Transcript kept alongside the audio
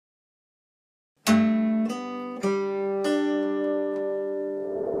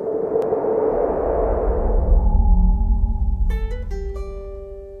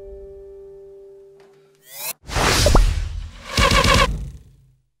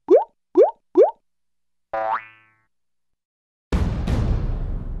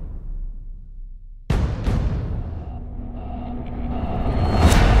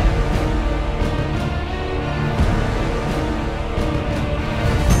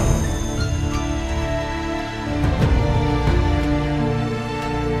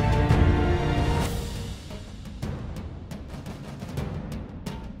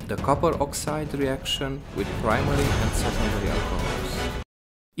copper oxide reaction with primary and secondary alcohols.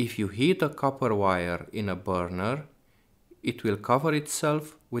 If you heat a copper wire in a burner, it will cover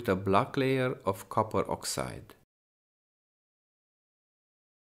itself with a black layer of copper oxide.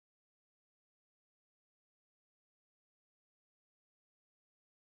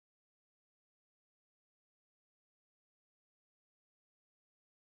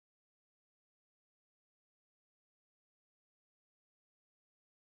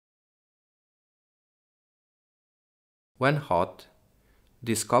 When hot,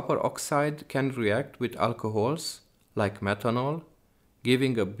 this copper oxide can react with alcohols like methanol,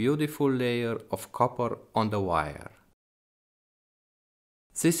 giving a beautiful layer of copper on the wire.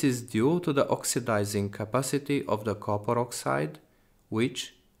 This is due to the oxidizing capacity of the copper oxide,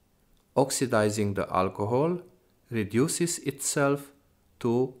 which, oxidizing the alcohol, reduces itself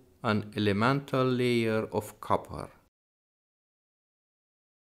to an elemental layer of copper.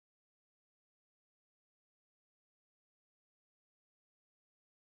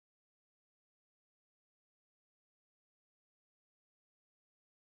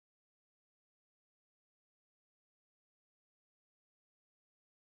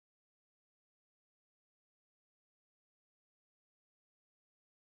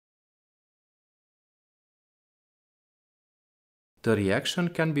 The reaction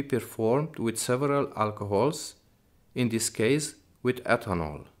can be performed with several alcohols, in this case with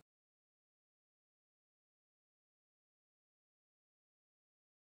ethanol.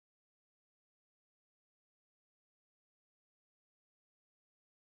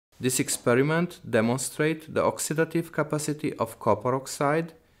 This experiment demonstrates the oxidative capacity of copper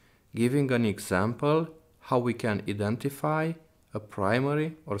oxide, giving an example how we can identify a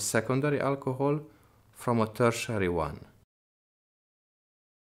primary or secondary alcohol from a tertiary one.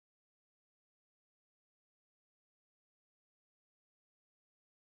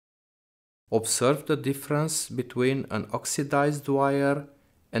 Observe the difference between an oxidized wire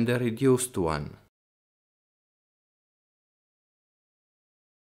and a reduced one.